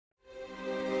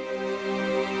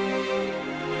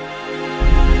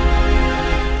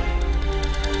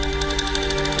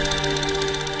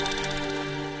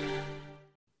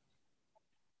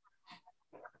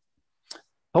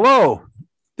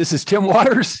This is Tim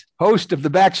Waters, host of The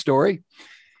Backstory.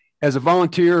 As a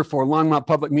volunteer for Longmont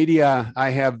Public Media, I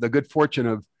have the good fortune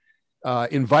of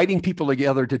inviting people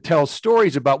together to tell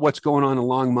stories about what's going on in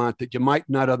Longmont that you might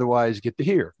not otherwise get to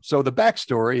hear. So the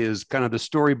backstory is kind of the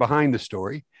story behind the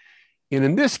story. And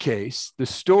in this case, the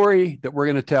story that we're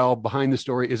going to tell behind the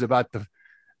story is about the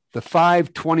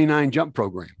 529 Jump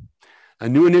Program, a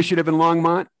new initiative in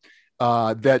Longmont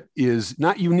that is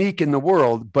not unique in the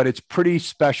world, but it's pretty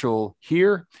special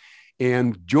here.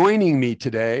 And joining me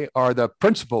today are the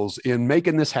principals in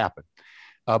making this happen.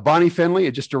 Bonnie Finley,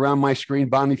 just around my screen,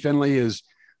 Bonnie Finley is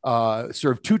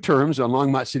served 2 terms on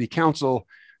Longmont City Council.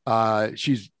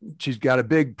 She's got a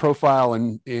big profile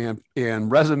and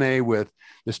resume with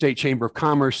the State Chamber of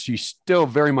Commerce. She's still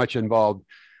very much involved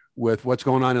with what's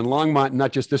going on in Longmont,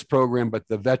 not just this program, but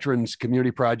the Veterans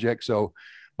Community Project. So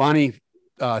Bonnie,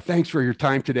 thanks for your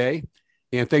time today.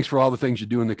 And thanks for all the things you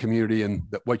do in the community and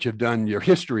what you've done, your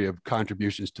history of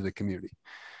contributions to the community.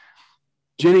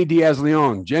 Jenny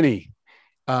Diaz-Leon. Jenny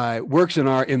works in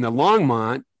the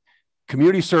Longmont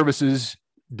Community Services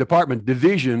Department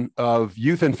Division of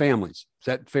Youth and Families. Is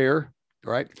that fair?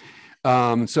 All right.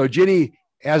 So Jenny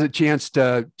has a chance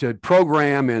to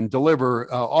program and deliver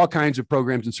all kinds of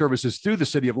programs and services through the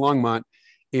city of Longmont,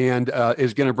 and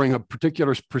is going to bring a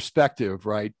particular perspective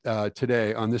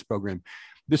today on this program.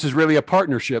 This is really a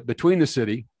partnership between the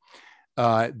city,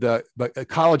 the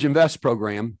College Invest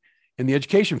program, and the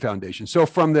Education Foundation. So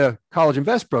from the College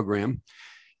Invest program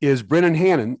is Brennan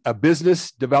Hannon, a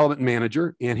business development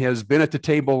manager, and has been at the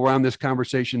table around this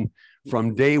conversation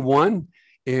from day one,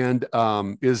 and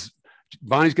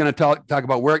Bonnie's going to talk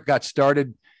about where it got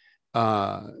started.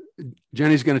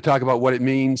 Jenny's going to talk about what it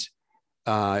means.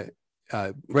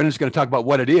 Brendan's going to talk about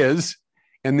what it is.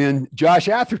 And then Josh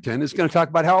Atherton is going to talk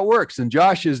about how it works. And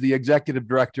Josh is the executive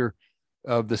director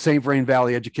of the St. Vrain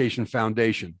Valley Education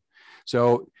Foundation.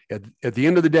 So at the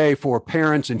end of the day, for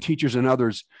parents and teachers and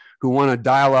others who want to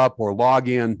dial up or log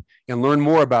in and learn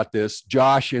more about this,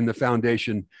 Josh in the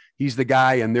foundation, he's the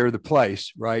guy and they're the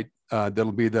place, right?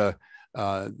 That'll be the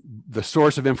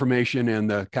source of information and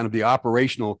the kind of the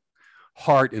operational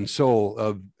heart and soul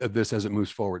of this as it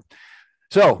moves forward.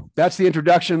 So that's the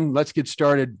introduction. Let's get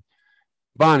started.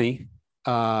 Bonnie,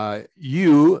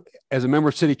 you as a member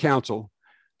of City Council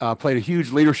played a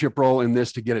huge leadership role in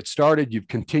this to get it started. You've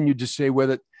continued to stay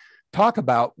with it. Talk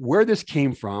about where this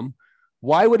came from.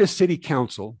 Why would a city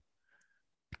council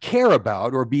care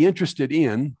about or be interested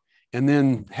in, and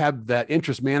then have that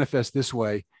interest manifest this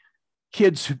way,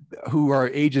 kids who are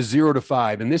ages 0 to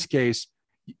 5, in this case,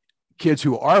 kids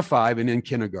who are 5 and in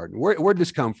kindergarten? Where did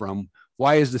this come from?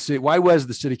 Why was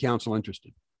the city council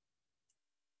interested?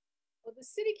 Well, the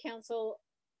city council,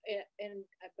 and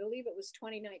I believe it was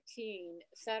 2019,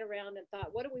 sat around and thought,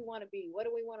 what do we want to be? What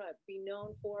do we want to be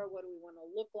known for? What do we want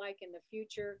to look like in the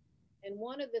future? And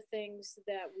one of the things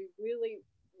that we really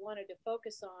wanted to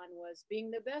focus on was being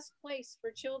the best place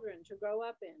for children to grow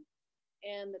up in.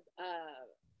 And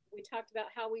we talked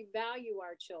about how we value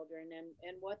our children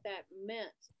and what that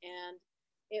meant. And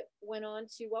it went on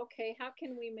to, okay, how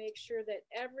can we make sure that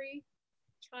every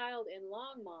child in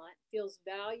Longmont feels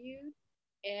valued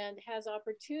and has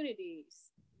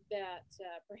opportunities that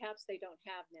perhaps they don't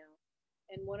have now?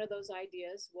 And one of those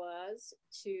ideas was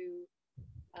to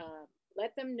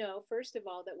let them know, first of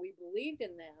all, that we believed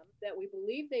in them, that we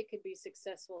believed they could be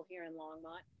successful here in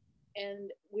Longmont.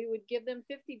 And we would give them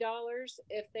 $50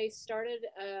 if they started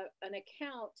an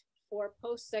account for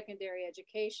post-secondary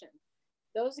education.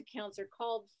 Those accounts are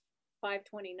called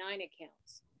 529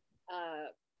 accounts.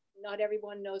 Not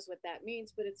everyone knows what that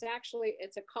means, but it's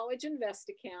a college invest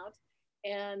account.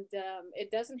 And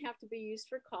it doesn't have to be used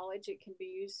for college. It can be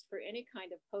used for any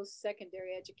kind of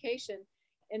post-secondary education.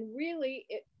 And really,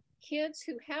 kids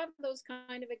who have those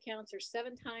kind of accounts are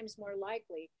 7 times more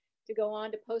likely to go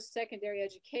on to post-secondary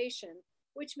education,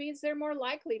 which means they're more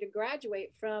likely to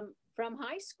graduate from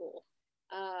high school.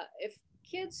 If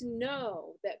kids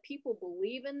know that people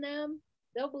believe in them,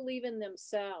 they'll believe in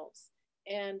themselves.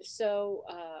 And so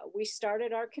we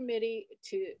started our committee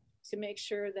to make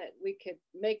sure that we could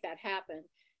make that happen.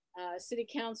 City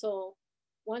Council,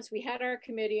 once we had our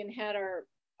committee and had our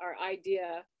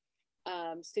idea,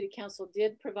 City Council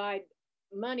did provide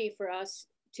money for us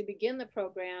to begin the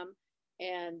program.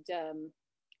 And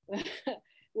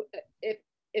if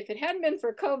it hadn't been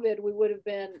for COVID, we would have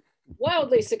been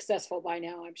wildly successful by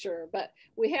now, I'm sure. But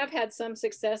we have had some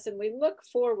success, and we look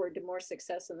forward to more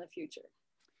success in the future.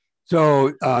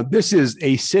 So this is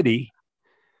a city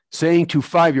saying to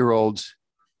 5-year-olds,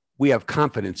 we have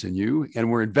confidence in you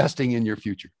and we're investing in your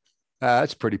future.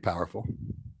 That's pretty powerful.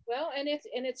 Well, and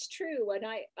it's true. And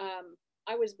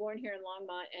I was born here in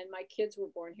Longmont, and my kids were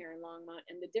born here in Longmont,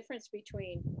 and the difference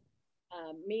between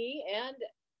me and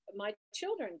my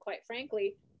children, quite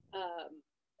frankly,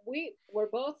 we were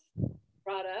both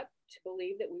brought up to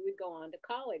believe that we would go on to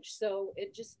college. So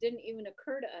it just didn't even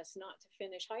occur to us not to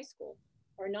finish high school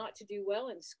or not to do well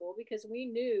in school, because we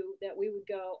knew that we would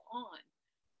go on.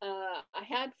 I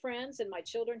had friends, and my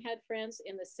children had friends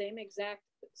in the same exact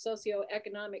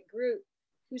socioeconomic group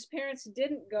whose parents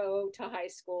didn't go to high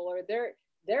school, or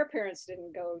their parents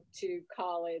didn't go to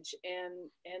college, and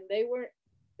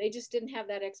they just didn't have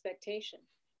that expectation.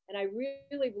 And I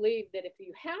really believe that if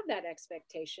you have that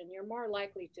expectation, you're more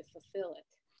likely to fulfill it.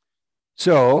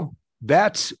 So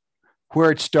that's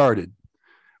where it started.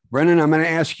 Brennan, I'm going to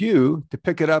ask you to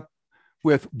pick it up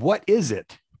with what is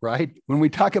it, right? When we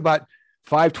talk about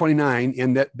 529,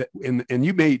 and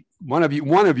you made one of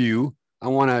you, I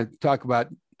want to talk about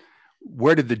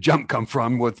where did the jump come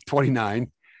from with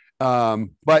 29.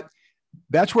 But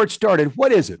that's where it started.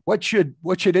 What is it? What should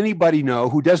anybody know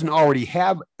who doesn't already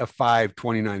have a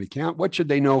 529 account? What should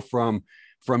they know from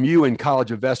you in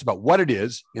College Invest about what it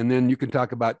is? And then you can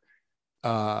talk about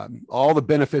all the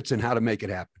benefits and how to make it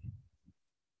happen.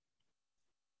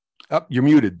 Oh, you're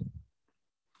muted.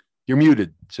 You're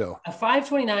muted. So a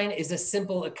 529 is a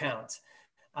simple account.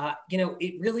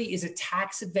 It really is a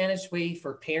tax advantaged way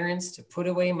for parents to put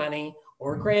away money,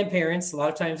 or grandparents, a lot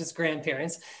of times it's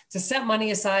grandparents, to set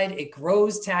money aside. It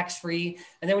grows tax-free.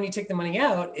 And then when you take the money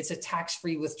out, it's a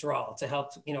tax-free withdrawal to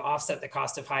help, offset the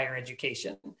cost of higher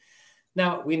education.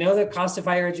 Now, we know the cost of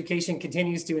higher education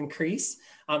continues to increase.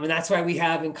 And that's why we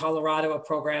have in Colorado a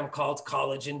program called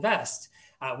College Invest.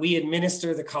 We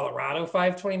administer the Colorado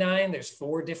 529. There's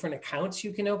 4 different accounts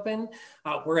you can open.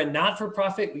 We're a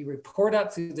not-for-profit. We report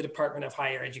up through the Department of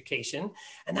Higher Education.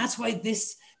 And that's why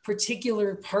this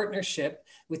particular partnership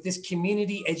with this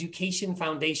community education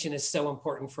foundation is so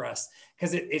important for us,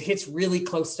 because it hits really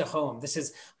close to home. This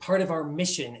is part of our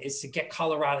mission, is to get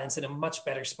Coloradans in a much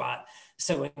better spot.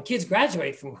 So when kids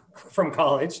graduate from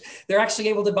college, they're actually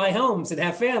able to buy homes and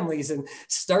have families and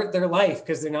start their life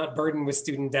because they're not burdened with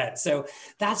student debt. So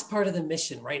that's part of the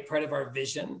mission, right? Part of our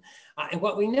vision. And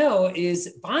what we know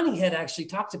is, Bonnie had actually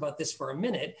talked about this for a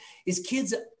minute, is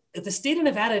kids, the state of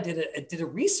Nevada did a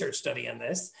research study on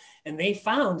this, and they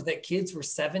found that kids were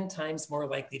 7 times more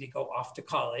likely to go off to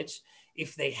college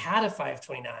if they had a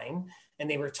 529 and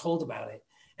they were told about it.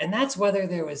 And that's whether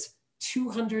there was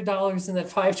 $200 in that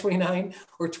 529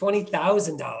 or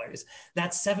 $20,000.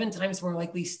 That's 7 times more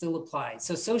likely still applied.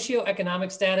 So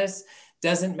socioeconomic status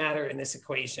doesn't matter in this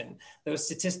equation. Those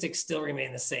statistics still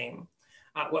remain the same.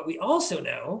 What we also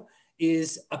know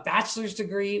is a bachelor's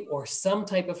degree or some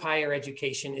type of higher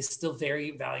education is still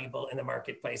very valuable in the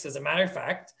marketplace. As a matter of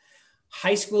fact,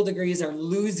 high school degrees are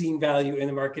losing value in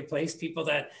the marketplace. People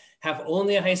that have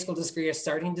only a high school degree are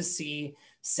starting to see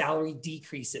salary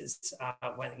decreases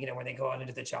when they go out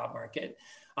into the job market.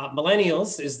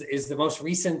 Millennials is the most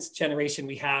recent generation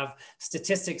we have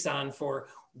statistics on for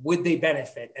would they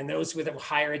benefit. And those with a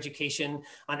higher education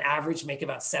on average make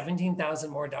about $17,000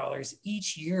 more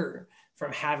each year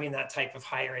from having that type of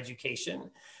higher education.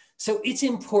 So it's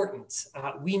important.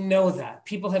 We know that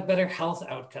people have better health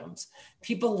outcomes.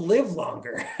 People live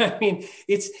longer. I mean,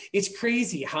 it's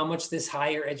crazy how much this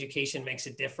higher education makes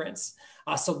a difference.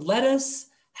 So let us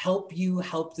help you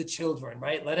help the children,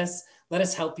 right? Let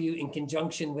us help you in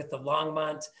conjunction with the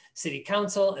Longmont City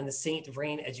Council and the St.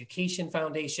 Vrain Education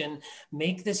Foundation.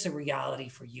 Make this a reality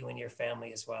for you and your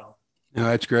family as well. No,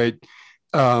 that's great.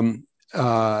 I'm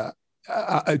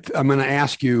going to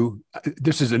ask you,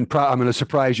 I'm going to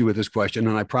surprise you with this question,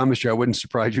 and I promised you I wouldn't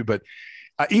surprise you, but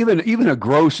even a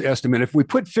gross estimate, if we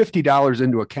put $50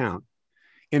 into account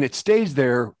and it stays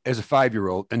there as a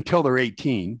 5-year-old until they're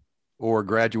 18 or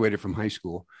graduated from high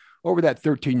school over that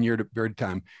 13-year period of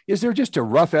time, is there just a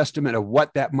rough estimate of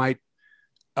what that might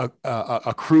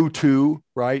accrue to,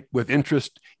 right, with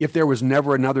interest, if there was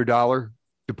never another dollar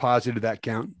deposited to that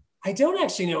account? I don't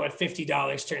actually know what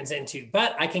 $50 turns into,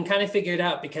 but I can kind of figure it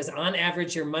out, because on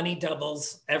average, your money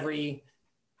doubles every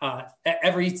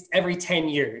 10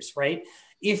 years, right?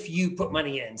 If you put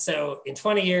money in. So in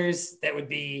 20 years, that would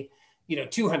be,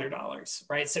 $200,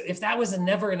 right? So if that was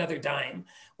never another dime,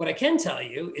 what I can tell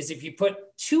you is if you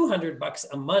put $200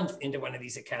 a month into one of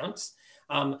these accounts,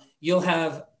 you'll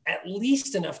have at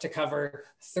least enough to cover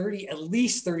at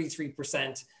least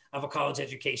 33% of a college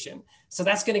education. So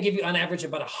that's going to give you on average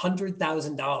about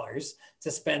 $100,000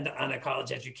 to spend on a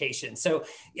college education. So,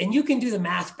 and you can do the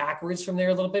math backwards from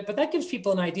there a little bit, but that gives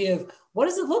people an idea of what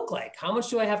does it look like? How much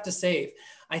do I have to save?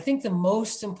 I think the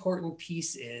most important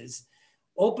piece is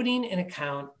opening an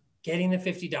account, getting the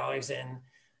 $50 in.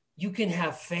 you can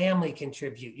have family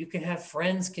contribute. You can have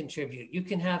friends contribute. You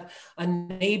can have a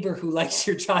neighbor who likes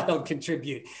your child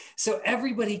contribute. So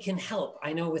everybody can help.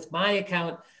 I know with my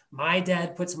account, my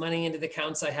dad puts money into the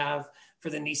accounts I have for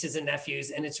the nieces and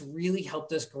nephews, and it's really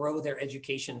helped us grow their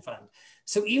education fund.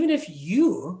 So even if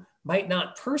you might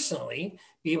not personally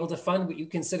be able to fund what you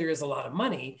consider as a lot of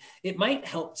money, it might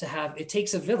help to have, it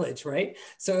takes a village, right?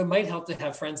 So it might help to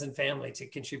have friends and family to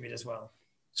contribute as well.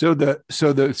 So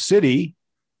the city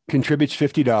contributes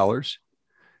 $50,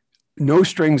 no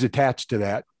strings attached to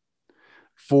that,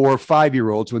 for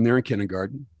 5-year-olds when they're in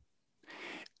kindergarten.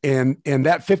 And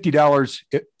that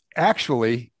 $50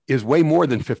 actually is way more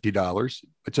than $50.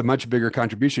 It's a much bigger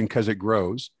contribution because it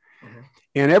grows. Mm-hmm.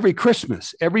 And every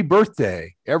Christmas, every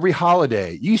birthday, every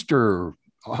holiday, Easter,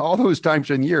 all those times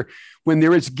in the year, when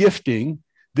there is gifting,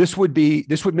 this would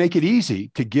make it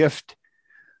easy to gift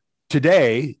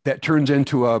today. That turns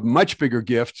into a much bigger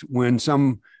gift when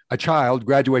a child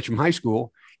graduates from high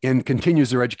school and continues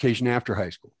their education after high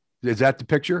school. Is that the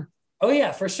picture? Oh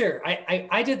yeah, for sure.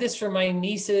 I did this for my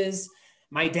nieces.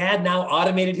 My dad now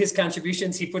automated his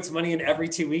contributions. He puts money in every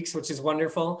 2 weeks, which is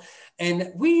wonderful. And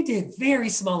we did very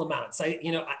small amounts.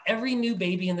 Every new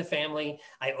baby in the family,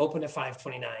 I open a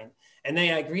 529. And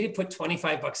then I agree to put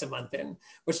 $25 a month in,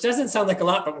 which doesn't sound like a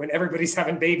lot, but when everybody's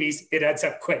having babies, it adds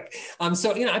up quick.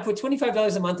 So I put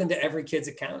 $25 a month into every kid's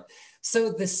account.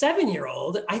 So the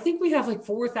 7-year-old, I think we have like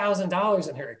 $4,000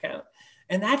 in her account.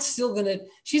 And that's still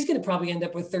she's going to probably end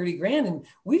up with 30 grand. And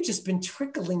we've just been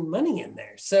trickling money in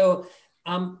there. So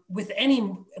with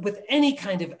any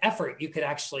kind of effort, you could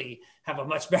actually have a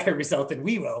much better result than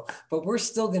we will, but we're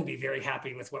still going to be very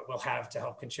happy with what we'll have to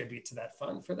help contribute to that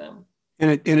fund for them.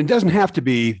 And it doesn't have to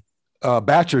be a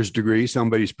bachelor's degree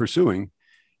somebody's pursuing.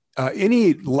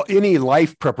 Any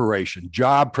life preparation,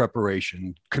 job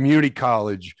preparation, community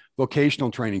college, vocational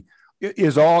training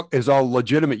is all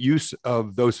legitimate use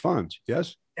of those funds.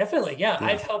 Yes. Definitely. Yeah.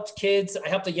 I've helped kids. I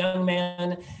helped a young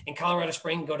man in Colorado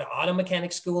Springs go to auto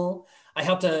mechanic school. I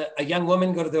helped a young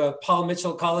woman go to the Paul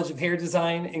Mitchell College of Hair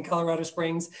Design in Colorado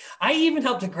Springs. I even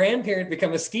helped a grandparent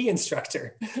become a ski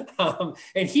instructor.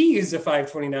 And he used a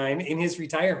 529 in his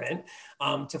retirement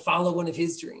to follow one of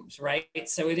his dreams, right?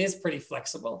 So it is pretty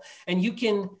flexible. And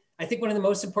I think one of the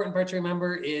most important parts to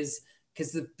remember is,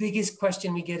 because the biggest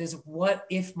question we get is, what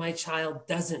if my child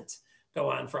doesn't go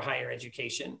on for higher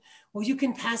education? Well, you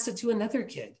can pass it to another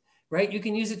kid, right? You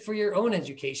can use it for your own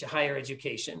education, higher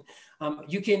education.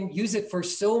 You can use it for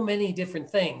so many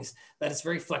different things that it's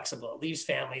very flexible. It leaves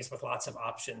families with lots of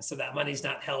options so that money's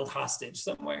not held hostage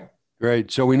somewhere.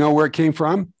 Great. So we know where it came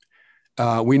from.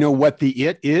 We know what the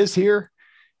it is here.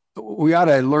 We ought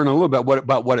to learn a little bit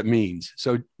about what it means.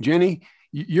 So Jenny,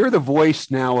 you're the voice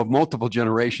now of multiple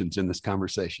generations in this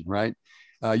conversation, right?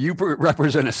 You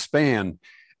represent a span.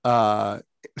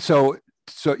 So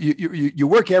you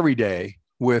work every day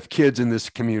with kids in this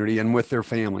community and with their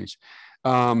families.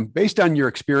 Based on your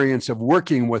experience of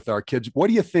working with our kids, what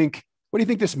do you think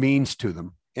this means to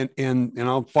them? And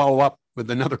I'll follow up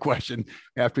with another question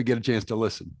after we get a chance to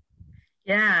listen.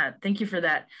 Yeah, thank you for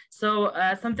that. So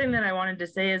something that I wanted to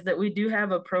say is that we do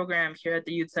have a program here at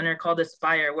the Youth Center called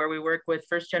Aspire, where we work with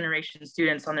first generation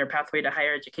students on their pathway to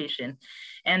higher education.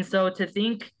 And so to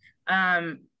think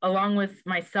along with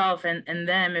myself and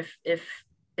them,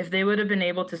 if they would have been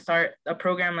able to start a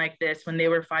program like this when they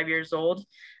were 5 years old,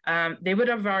 they would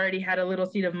have already had a little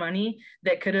seed of money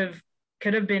that could have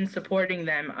been supporting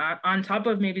them on top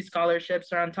of maybe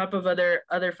scholarships or on top of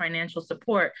other financial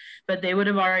support, but they would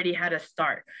have already had a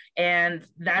start. And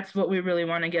that's what we really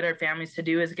want to get our families to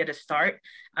do, is get a start.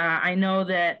 I know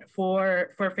that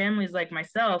for families like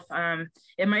myself,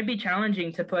 it might be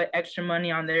challenging to put extra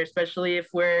money on there, especially if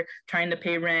we're trying to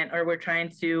pay rent or we're trying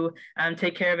to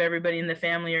take care of everybody in the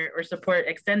family or support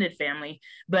extended family.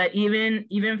 But even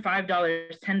 $5,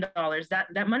 $10,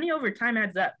 that money over time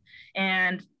adds up.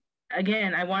 And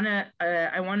again, I want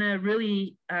to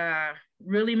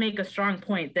really make a strong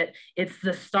point that it's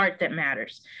the start that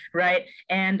matters, right?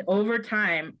 And over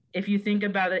time, if you think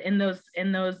about it in those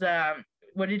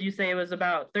what did you say? It was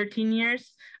about 13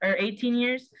 years or 18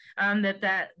 years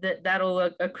that'll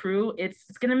accrue.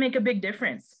 It's going to make a big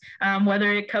difference,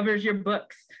 whether it covers your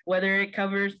books, whether it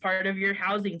covers part of your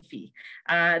housing fee.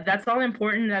 That's all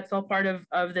important. That's all part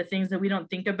of the things that we don't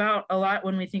think about a lot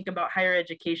when we think about higher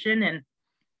education.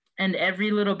 And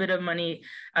every little bit of money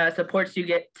supports you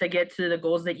to get to the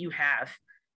goals that you have.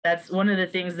 That's one of the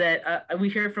things that we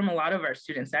hear from a lot of our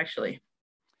students, actually.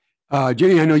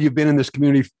 Jenny, I know you've been in this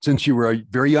community since you were a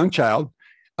very young child.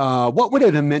 What would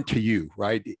it have meant to you,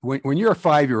 right? When you're a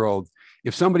 5-year-old,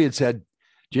 if somebody had said,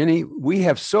 Jenny, we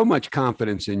have so much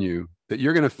confidence in you that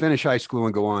you're going to finish high school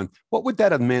and go on, what would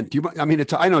that have meant? I mean,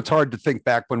 I know it's hard to think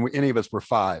back when any of us were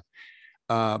 5,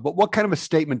 but what kind of a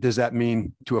statement does that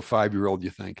mean to a 5-year-old, you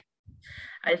think?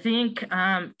 I think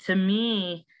to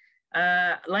me,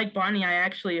 like Bonnie, I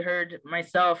actually heard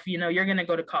myself, you're going to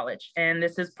go to college and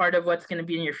this is part of what's going to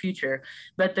be in your future.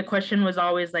 But the question was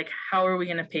always like, how are we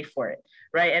going to pay for it?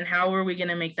 Right. And how are we going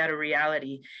to make that a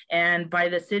reality? And by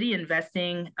the city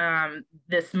investing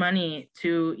this money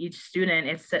to each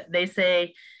student, they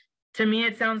say, to me,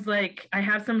 it sounds like I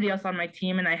have somebody else on my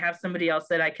team and I have somebody else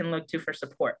that I can look to for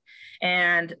support.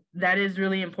 And that is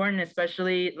really important,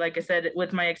 especially, like I said,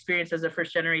 with my experience as a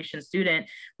first generation student,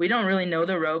 we don't really know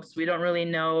the ropes. We don't really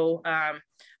know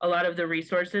a lot of the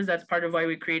resources. That's part of why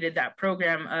we created that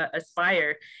program,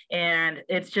 Aspire. And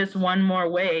it's just one more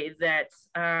way that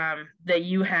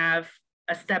you have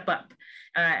a step up.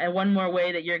 And one more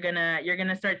way that you're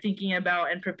gonna start thinking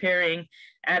about and preparing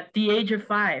at the age of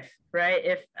 5, right?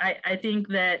 If I think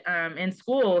that in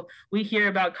school we hear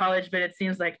about college, but it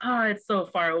seems like, oh, it's so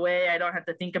far away, I don't have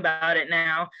to think about it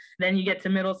now. Then you get to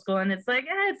middle school and it's like,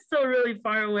 it's still really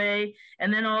far away.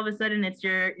 And then all of a sudden it's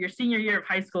your senior year of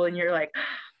high school and you're like,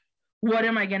 what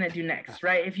am I going to do next,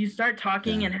 right? If you start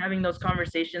talking and having those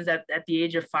conversations at the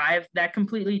age of 5, that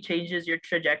completely changes your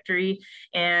trajectory.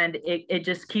 And it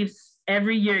just keeps,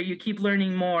 every year you keep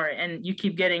learning more and you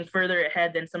keep getting further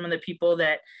ahead than some of the people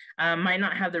that might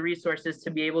not have the resources to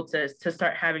be able to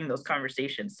start having those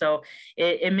conversations. So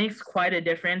it makes quite a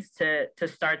difference to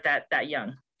start that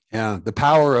young. Yeah, the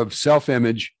power of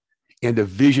self-image and a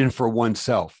vision for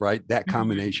oneself, right? That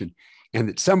combination. Mm-hmm. And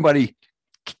that somebody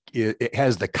it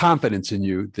has the confidence in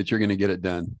you that you're going to get it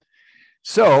done.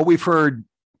 So we've heard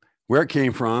where it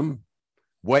came from,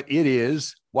 what it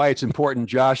is, why it's important.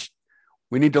 Josh,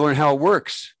 we need to learn how it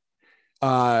works.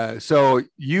 So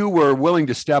you were willing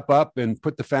to step up and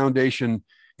put the foundation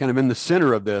kind of in the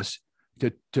center of this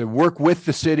to work with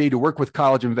the city, to work with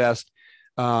College Invest,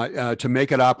 to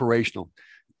make it operational.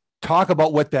 Talk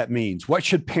about what that means. What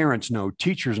should parents know,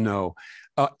 teachers know,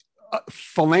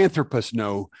 philanthropists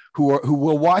know who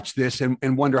will watch this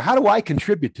and wonder, how do I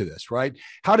contribute to this, right?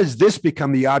 How does this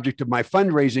become the object of my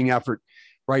fundraising effort,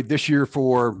 right, this year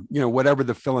for, whatever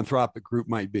the philanthropic group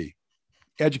might be?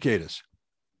 Educate us.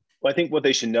 Well, I think what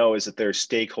they should know is that there are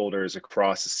stakeholders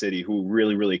across the city who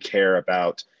really, really care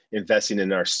about investing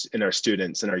in our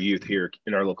students and our youth here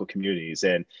in our local communities.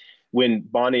 And when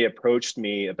Bonnie approached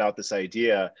me about this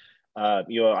idea,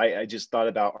 I just thought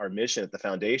about our mission at the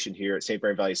foundation here at St.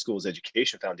 Vrain Valley Schools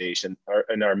Education Foundation.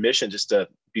 Our mission, just to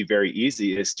be very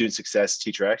easy, is student success,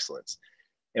 teacher excellence.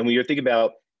 And when you're thinking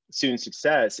about student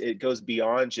success, it goes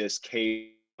beyond just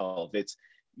K-12. It's,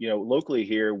 locally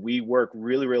here, we work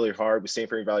really, really hard with St.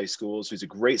 Vrain Valley Schools, who's a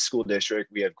great school district.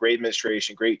 We have great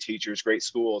administration, great teachers, great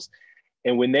schools.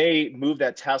 And when they move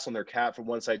that tassel on their cap from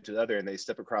one side to the other and they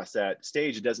step across that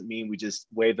stage, it doesn't mean we just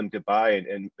wave them goodbye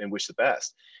and wish the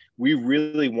best. We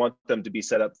really want them to be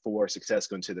set up for success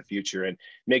going into the future, and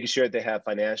making sure that they have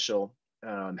financial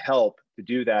help to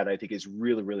do that, I think, is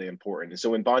really, really important. And so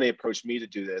when Bonnie approached me to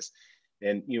do this,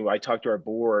 and I talked to our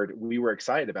board, we were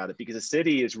excited about it because the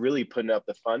city is really putting up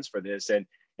the funds for this. And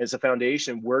as a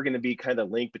foundation, we're going to be kind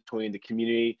of linked between the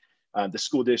community, the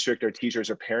school district, our teachers,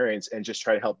 our parents, and just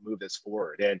try to help move this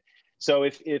forward. And so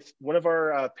if one of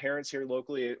our parents here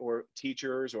locally, or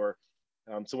teachers, or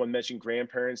someone mentioned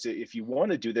grandparents, if you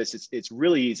want to do this, it's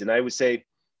really easy. And I would say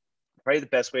probably the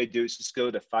best way to do it is just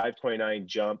go to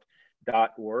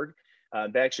 529jump.org.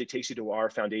 That actually takes you to our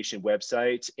foundation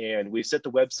website. And we set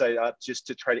the website up just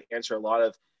to try to answer a lot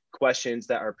of questions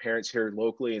that our parents here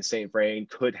locally in St. Vrain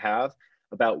could have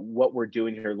about what we're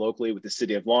doing here locally with the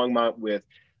city of Longmont, with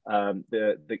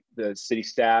the city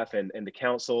staff and the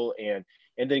council, and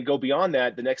then go beyond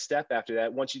that. The next step after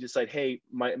that, once you decide, hey,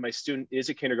 my student is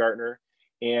a kindergartner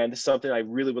and this is something I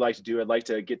really would like to do, I'd like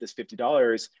to get this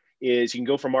 $50, is you can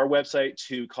go from our website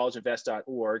to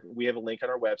collegeinvest.org. We have a link on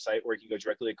our website, or you can go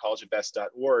directly to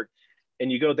collegeinvest.org,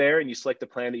 and you go there and you select the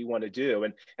plan that you want to do.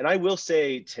 And I will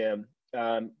say, Tim,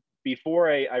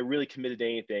 before I really committed to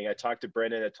anything, I talked to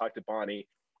Brendan, I talked to Bonnie.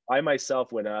 I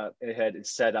myself went ahead and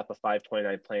set up a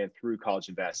 529 plan through College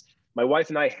Invest. My wife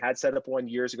and I had set up one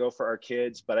years ago for our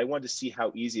kids, but I wanted to see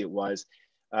how easy it was.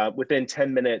 Within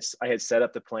 10 minutes, I had set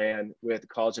up the plan with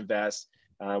College Invest.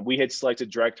 We had selected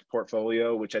direct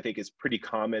portfolio, which I think is pretty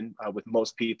common with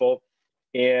most people.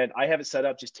 And I have it set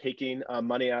up just taking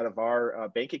money out of our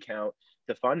bank account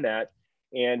to fund that.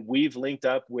 And we've linked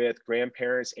up with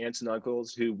grandparents, aunts and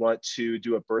uncles who want to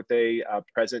do a birthday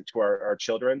present to our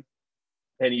children.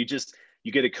 And you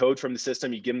get a code from the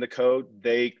system, you give them the code,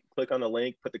 they click on the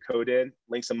link, put the code in,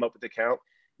 links them up with the account,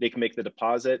 they can make the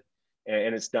deposit.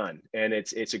 and it's done. And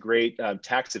it's a great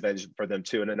tax advantage for them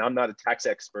too. And I'm not a tax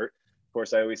expert. Of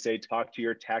course, I always say talk to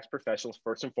your tax professionals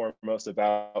first and foremost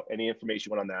about any information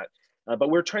you want on that. But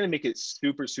we're trying to make it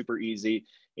super, super easy.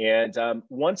 And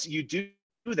once you do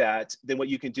that, then what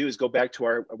you can do is go back to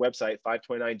our website,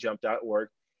 529jump.org,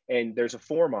 and there's a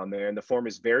form on there. And the form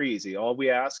is very easy. All we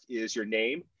ask is your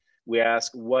name. We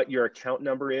ask what your account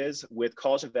number is with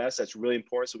College Invest. That's really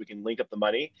important so we can link up the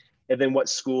money. And then what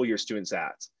school your student's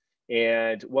at.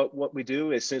 And what we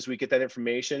do, as soon as we get that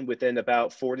information, within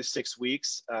about 4 to 6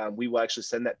 weeks, we will actually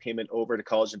send that payment over to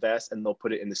College Invest, and they'll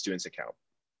put it in the student's account.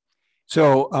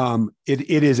 So it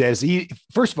is as easy.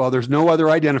 First of all, there's no other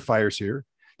identifiers here.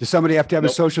 Does somebody have to have a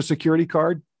social security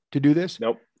card to do this?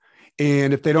 Nope.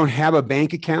 And if they don't have a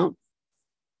bank account,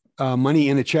 money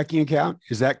in a checking account,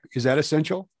 is that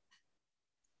essential?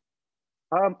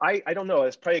 I don't know.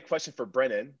 It's probably a question for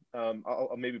Brennan.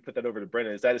 I'll maybe put that over to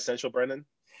Brennan. Is that essential, Brennan?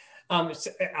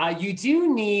 You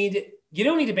don't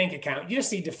need a bank account. You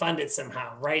just need to fund it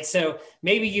somehow, right? So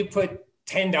maybe you put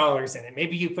 $10 in it.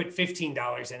 Maybe you put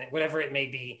 $15 in it, whatever it may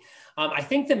be. I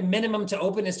think the minimum to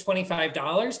open is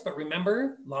 $25, but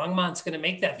remember, Longmont's going to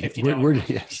make that $50.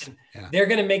 Yes. Yeah. They're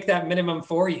going to make that minimum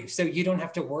for you, so you don't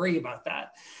have to worry about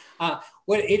that.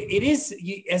 What it is,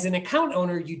 as an account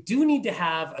owner, you do need to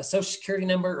have a social security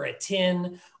number or a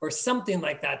TIN or something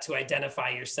like that to identify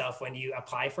yourself when you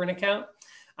apply for an account.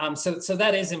 So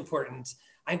that is important.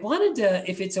 I wanted to,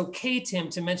 if it's okay, Tim,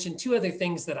 to mention 2 other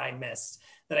things that I missed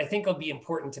that I think will be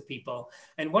important to people.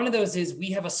 And one of those is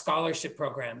we have a scholarship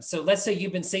program. So let's say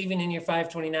you've been saving in your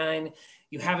 529,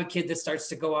 you have a kid that starts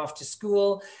to go off to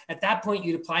school. At that point,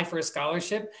 you'd apply for a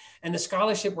scholarship. And the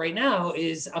scholarship right now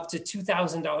is up to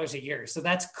 $2,000 a year. So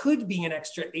that could be an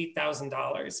extra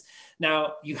 $8,000.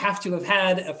 Now, you have to have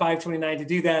had a 529 to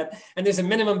do that. And there's a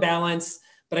minimum balance,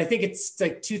 but I think it's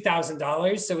like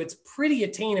 $2,000. So it's pretty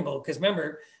attainable because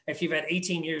remember, if you've had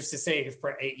 18 years to save,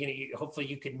 hopefully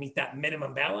you could meet that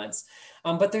minimum balance.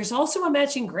 But there's also a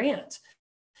matching grant.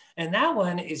 And that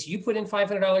one is you put in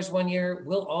 $500 one year,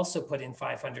 we'll also put in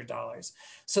 $500.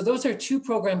 So those are 2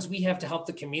 programs we have to help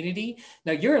the community.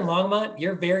 Now you're in Longmont,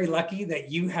 you're very lucky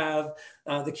that you have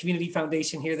the community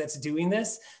foundation here that's doing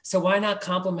this. So why not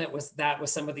complement with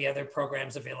some of the other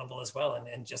programs available as well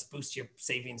and just boost your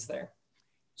savings there?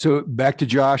 So back to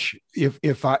Josh,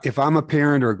 if I'm a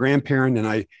parent or a grandparent and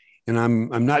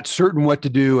I'm not certain what to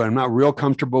do, I'm not real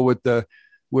comfortable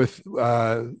with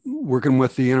working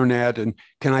with the internet, and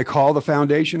can I call the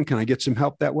foundation? Can I get some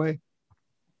help that way?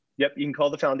 Yep, you can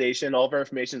call the foundation. All of our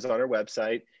information is on our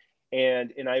website.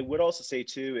 And I would also say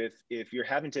too, if you're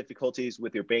having difficulties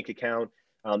with your bank account,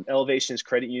 Elevations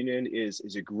Credit Union is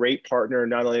a great partner,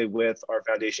 not only with our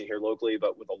foundation here locally,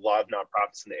 but with a lot of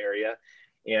nonprofits in the area.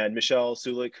 And Michelle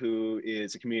Sulik, who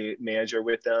is a community manager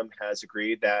with them, has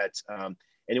agreed that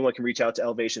anyone can reach out to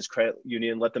Elevations Credit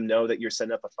Union, let them know that you're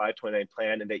setting up a 529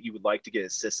 plan and that you would like to get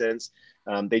assistance.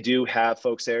 They do have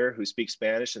folks there who speak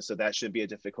Spanish, and so that shouldn't be a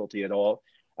difficulty at all.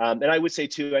 And I would say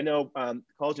too, I know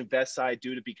College Invest side,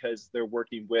 because they're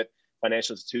working with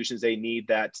financial institutions, they need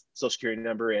that social security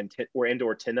number and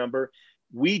or TIN number.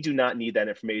 We do not need that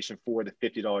information for the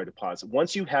 $50 deposit.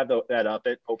 Once you have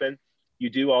that open, you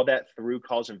do all that through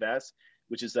College Invest,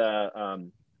 which is a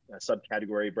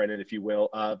subcategory, Brendan, if you will,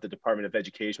 of the Department of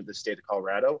Education with the state of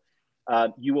Colorado.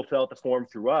 You will fill out the form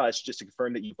through us just to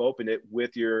confirm that you've opened it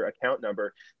with your account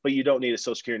number, but you don't need a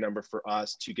social security number for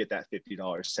us to get that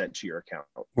 $50 sent to your account.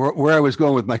 Where I was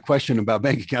going with my question about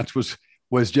bank accounts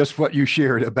was just what you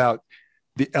shared about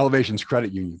the Elevations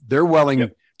Credit Union. They're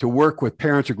willing to work with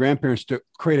parents or grandparents to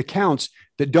create accounts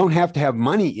that don't have to have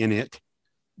money in it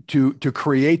to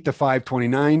create the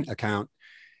 529 account.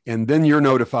 And then you're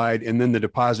notified, and then the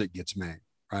deposit gets made,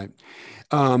 right?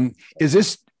 Is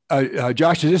this,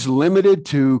 Josh, is this limited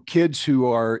to kids who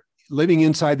are living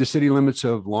inside the city limits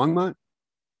of Longmont?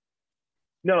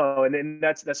 No, and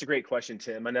that's a great question,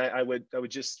 Tim. And I would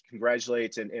just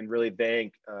congratulate and really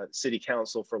thank City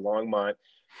Council for Longmont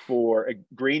for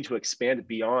agreeing to expand it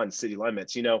beyond city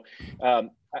limits.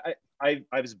 I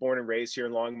was born and raised here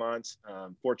in Longmont,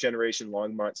 4th generation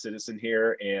Longmont citizen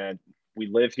here, and we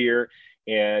live here.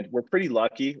 And we're pretty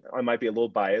lucky. I might be a little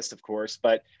biased, of course,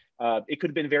 but it could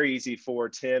have been very easy for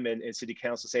Tim and City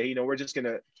Council to say, hey, we're just going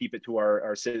to keep it to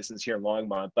our citizens here in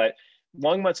Longmont. But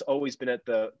Longmont's always been at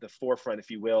the forefront, if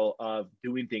you will, of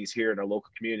doing things here in our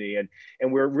local community.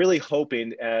 And we're really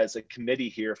hoping as a committee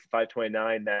here for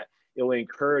 529 that it will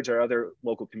encourage our other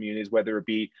local communities, whether it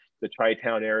be the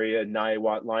Tri-Town area,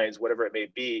 Niwot, Lyons, whatever it may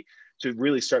be, to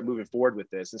really start moving forward with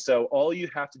this. And so all you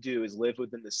have to do is live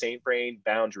within the St. Vrain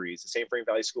boundaries, the St. Vrain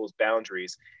Valley Schools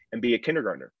boundaries, and be a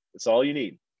kindergartner. That's all you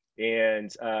need.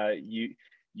 And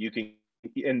you can,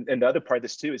 and the other part of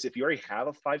this too is if you already have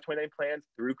a 529 plan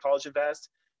through College Invest,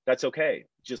 that's okay.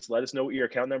 Just let us know what your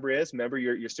account number is. Remember,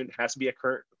 your student has to be a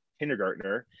current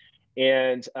kindergartner.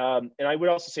 And I would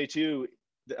also say too,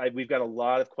 we've got a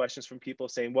lot of questions from people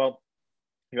saying, well,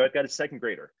 I've got a second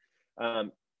grader.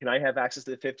 Can I have access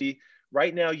to the 50?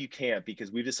 Right now you can't,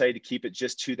 because we've decided to keep it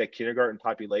just to that kindergarten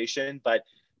population. But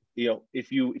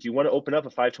if you want to open up a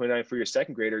 529 for your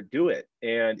second grader, do it.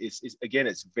 And it's again,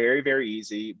 it's very, very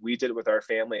easy. We did it with our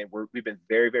family, and we've been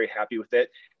very, very happy with it.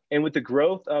 And with the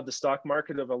growth of the stock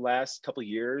market over the last couple of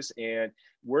years, and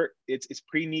it's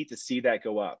pretty neat to see that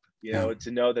go up.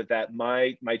 To know that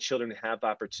my children have the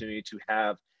opportunity to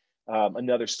have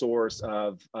another source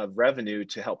of revenue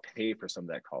to help pay for some of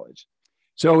that college.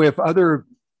 So if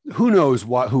who knows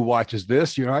who watches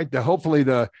this, right? Hopefully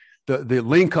the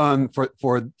link on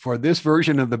for this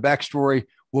version of the backstory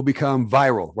will become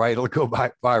viral, right? It'll go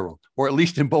viral, or at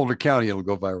least in Boulder County, it'll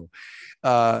go viral.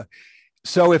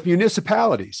 So if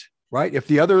municipalities, right? If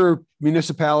the other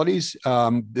municipalities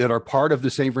that are part of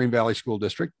the St. Vrain Valley School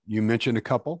District, you mentioned a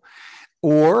couple,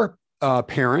 or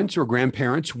parents or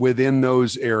grandparents within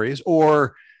those areas,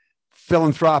 or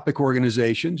philanthropic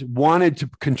organizations wanted to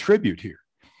contribute here,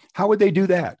 how would they do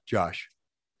that, Josh?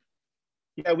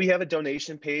 Yeah, we have a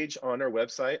donation page on our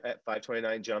website at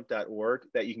 529jump.org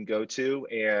that you can go to,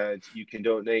 and you can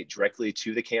donate directly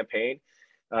to the campaign.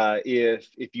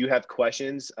 If you have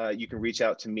questions, you can reach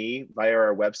out to me via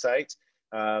our website.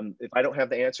 If I don't have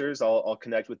the answers, I'll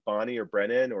connect with Bonnie or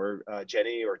Brennan or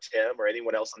Jenny or Tim or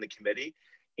anyone else on the committee,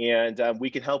 and we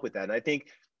can help with that. And I think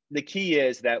the key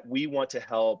is that we want to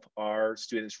help our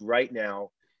students right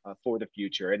now for the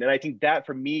future. And then I think that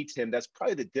for me, Tim, that's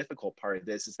probably the difficult part of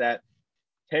this, is that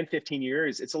 10, 15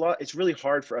 years, it's really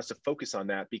hard for us to focus on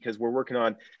that, because we're working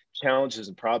on challenges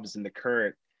and problems in the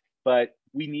current, but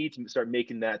we need to start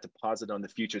making that deposit on the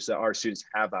future so that our students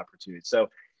have opportunities. So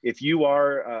if you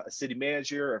are a city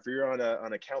manager, or if you're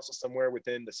on a council somewhere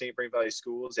within the St. Vrain Valley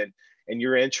Schools and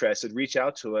you're interested, reach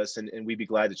out to us, and we'd be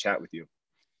glad to chat with you.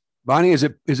 Bonnie, is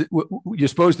it you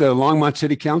suppose the Longmont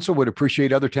City Council would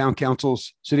appreciate other town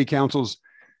councils, city councils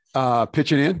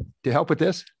pitching in to help with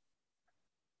this?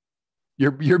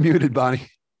 You're muted, Bonnie.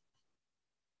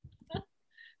 Well,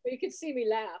 you can see me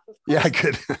laugh. Of course. Yeah, I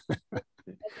could.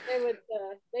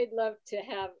 They'd love to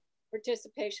have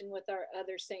participation with our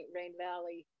other St. Vrain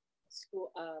Valley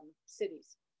school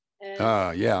cities.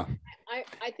 And yeah.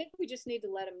 I think we just need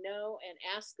to let them know and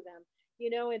ask them.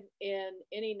 In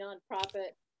any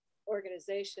nonprofit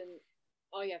organization,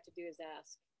 all you have to do is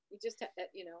ask. You just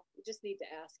need to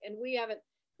ask. And we haven't.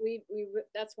 We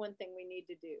that's one thing we need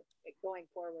to do going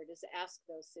forward, is ask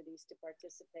those cities to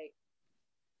participate.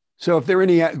 So if there are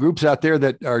any groups out there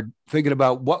that are thinking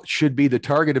about what should be the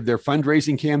target of their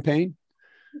fundraising campaign,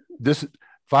 this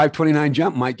 529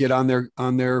 Jump might get on their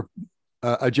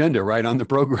agenda, right on the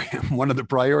program, one of the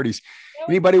priorities.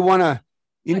 Anybody want to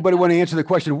answer the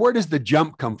question, where does the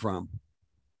jump come from?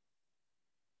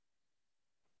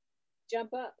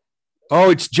 Jump up.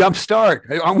 Oh, it's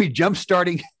Jumpstart. Aren't we jump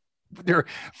starting their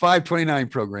 529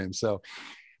 program? So,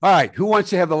 all right, who wants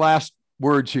to have the last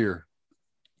words here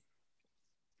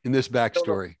in this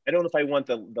backstory? I don't know if I want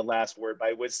the last word, but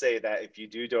I would say that if you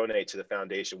do donate to the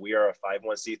foundation, we are a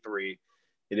 501c3.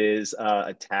 It is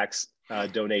a tax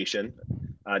donation,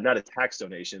 not a tax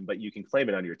donation, but you can claim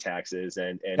it on your taxes,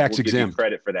 and tax we'll give you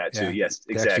credit for that too. Yeah. Yes,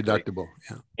 exactly. Tax deductible.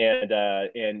 Yeah.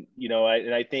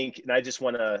 I think, and I just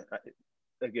want to,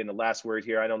 again, the last word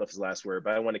here, I don't know if it's the last word,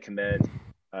 but I want to commend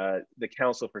the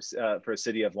council for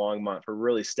City of Longmont for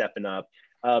really stepping up.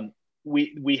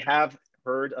 We have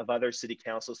heard of other city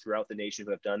councils throughout the nation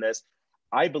who have done this.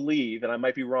 I believe, and I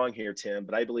might be wrong here, Tim,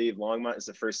 but I believe Longmont is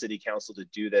the first city council to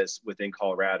do this within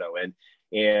Colorado,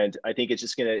 and I think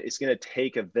it's gonna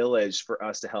take a village for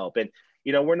us to help. And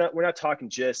we're not talking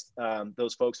just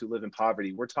those folks who live in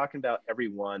poverty. We're talking about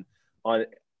everyone on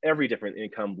every different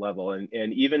income level,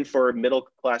 and even for middle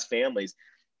class families,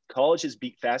 college is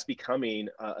fast becoming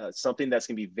something that's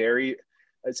going to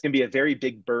be a very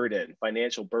big burden,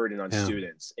 financial burden on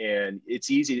students. And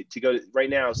it's easy to go to right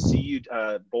now. CU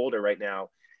Boulder right now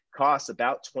costs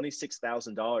about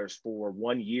 $26,000 for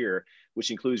 1 year, which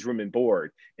includes room and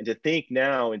board. And to think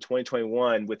now in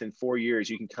 2021, within 4 years,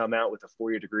 you can come out with a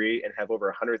 4-year degree and have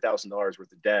over $100,000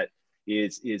 worth of debt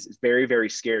is very, very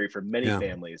scary for many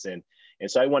families. And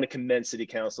so I want to commend City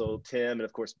Council, Tim, and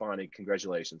of course, Bonnie.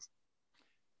 Congratulations.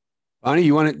 Bonnie,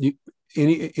 you want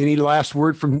any last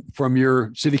word from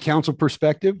your city council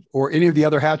perspective, or any of the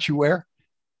other hats you wear?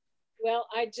 Well,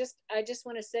 I just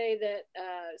want to say that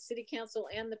city council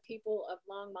and the people of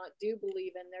Longmont do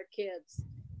believe in their kids,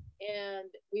 And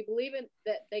we believe in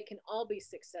that they can all be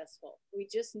successful. We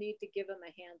just need to give them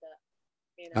a hand up.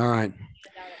 You know, All right. hand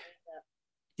out a hand up.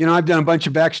 You know, I've done a bunch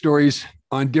of backstories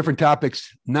on different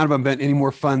topics. None of them been any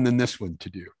more fun than this one to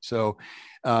do. So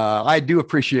I do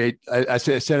appreciate, I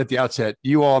said at the outset,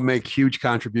 you all make huge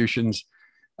contributions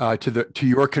to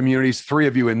your communities, three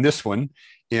of you in this one.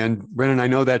 And Brennan, I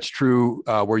know that's true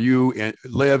where you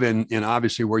live and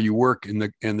obviously where you work and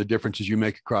the differences you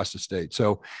make across the state.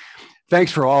 So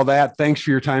thanks for all that. Thanks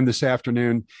for your time this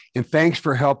afternoon. And thanks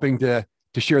for helping to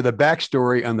share the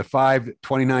backstory on the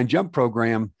 529 Jump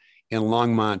program in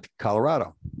Longmont,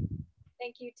 Colorado.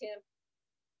 Thank you, Tim.